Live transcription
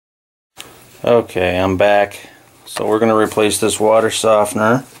Okay, I'm back. So we're going to replace this water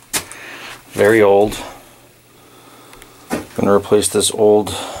softener. Very old. Going to replace this old,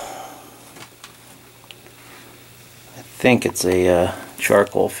 I think it's a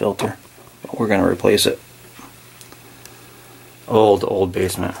charcoal filter, but we're going to replace it. Old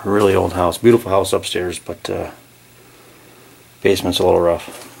basement, really old house. Beautiful house upstairs, but basement's a little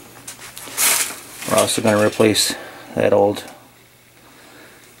rough. We're also going to replace that old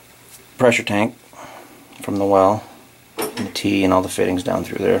pressure tank from the well, and the T and all the fittings down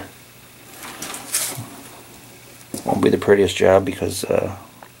through there. Won't be the prettiest job because the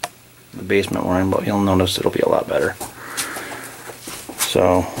basement we're in, but you'll notice it'll be a lot better.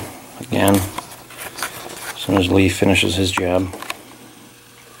 So again, as soon as Lee finishes his job,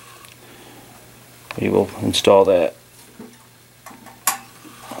 we will install that.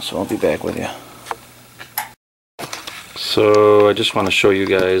 So I'll be back with you. So I just want to show you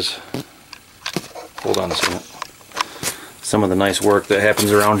guys, hold on a second, some of the nice work that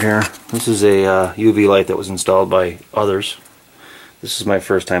happens around here. This is a UV light that was installed by others. This is my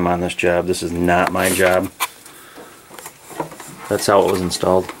first time on this job. This is not my job. That's how it was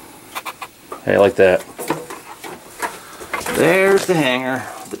installed. Hey, like that. There's the hanger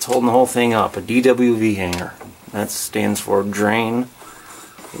that's holding the whole thing up, a DWV hanger. That stands for drain,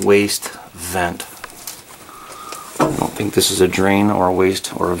 waste, vent. I don't think this is a drain or a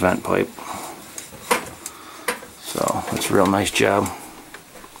waste or a vent pipe. So it's a real nice job.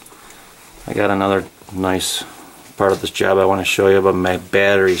 I got another nice part of this job I want to show you, but my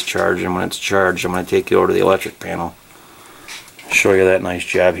battery's charged, and when it's charged I'm going to take you over to the electric panel, show you that nice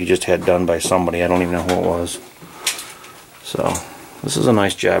job he just had done by somebody. I don't even know who it was. So this is a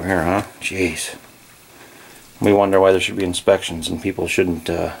nice job here, huh? Jeez. We wonder why there should be inspections and people shouldn't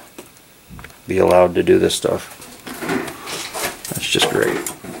be allowed to do this stuff. That's just great.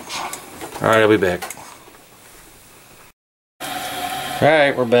 Alright, I'll be back.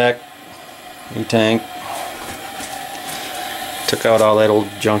 Alright, we're back. New tank. Took out all that old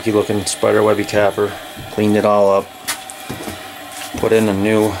junky looking spider webby copper, cleaned it all up, put in a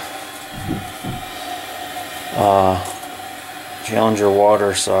new Challenger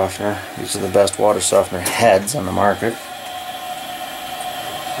water softener. These are the best water softener heads on the market.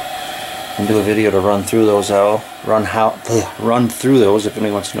 And do a video to run through those run through those if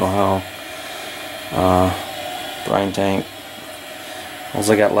anybody wants to know how. Brine tank. All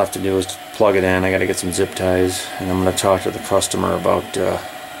I got left to do is to plug it in. I got to get some zip ties, and I'm going to talk to the customer about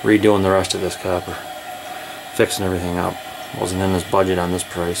redoing the rest of this copper, fixing everything up. Wasn't in this budget on this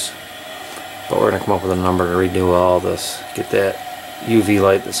price, but we're going to come up with a number to redo all this, get that UV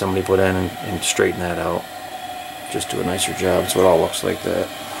light that somebody put in and straighten that out. Just do a nicer job so it all looks like that.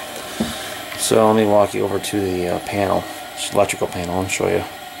 So let me walk you over to the panel, electrical panel, and show you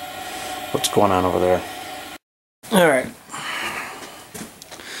what's going on over there. Alright.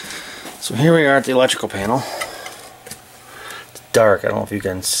 So here we are at the electrical panel. It's dark, I don't know if you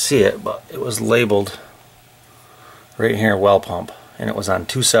can see it, but it was labeled right here, well pump, and it was on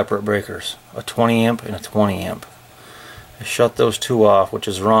two separate breakers, a 20 amp and a 20 amp. I shut those two off, which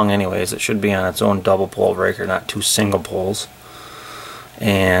is wrong anyways. It should be on its own double pole breaker, not two single poles.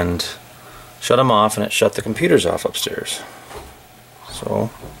 And shut them off, and it shut the computers off upstairs. So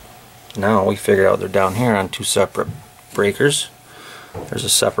now we figured out they're down here on two separate breakers. There's a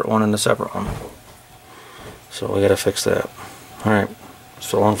separate one and a separate one. So we gotta fix that. Alright,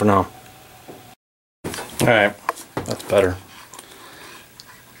 so long for now. Alright, that's better.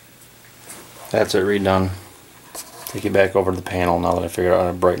 That's it redone. Take you back over to the panel now that I figured out how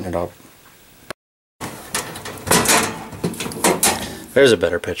to brighten it up. There's a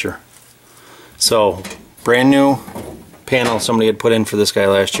better picture. So, brand new panel somebody had put in for this guy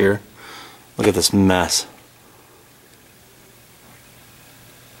last year. Look at this mess.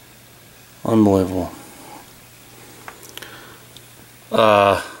 Unbelievable.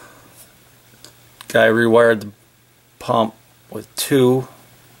 Guy rewired the pump with two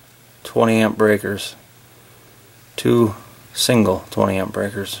 20 amp breakers. Two single 20 amp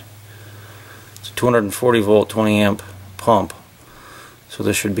breakers. It's a 240 volt 20 amp pump. So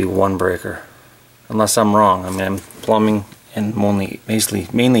this should be one breaker. Unless I'm wrong. I mean, I'm plumbing and mainly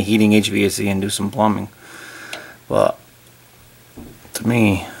heating HVAC and do some plumbing. But to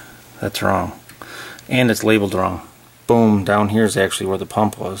me, that's wrong. And it's labeled wrong. Boom, down here is actually where the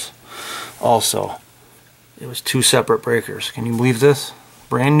pump was. Also, it was two separate breakers. Can you believe this?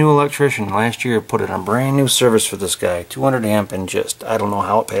 Brand new electrician last year put in a brand new service for this guy. 200 amp and just, I don't know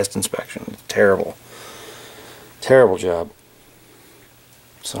how it passed inspection. It's terrible. Terrible job.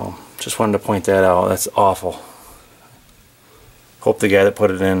 So, just wanted to point that out. That's awful. Hope the guy that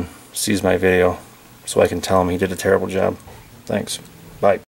put it in sees my video so I can tell him he did a terrible job. Thanks. Bye.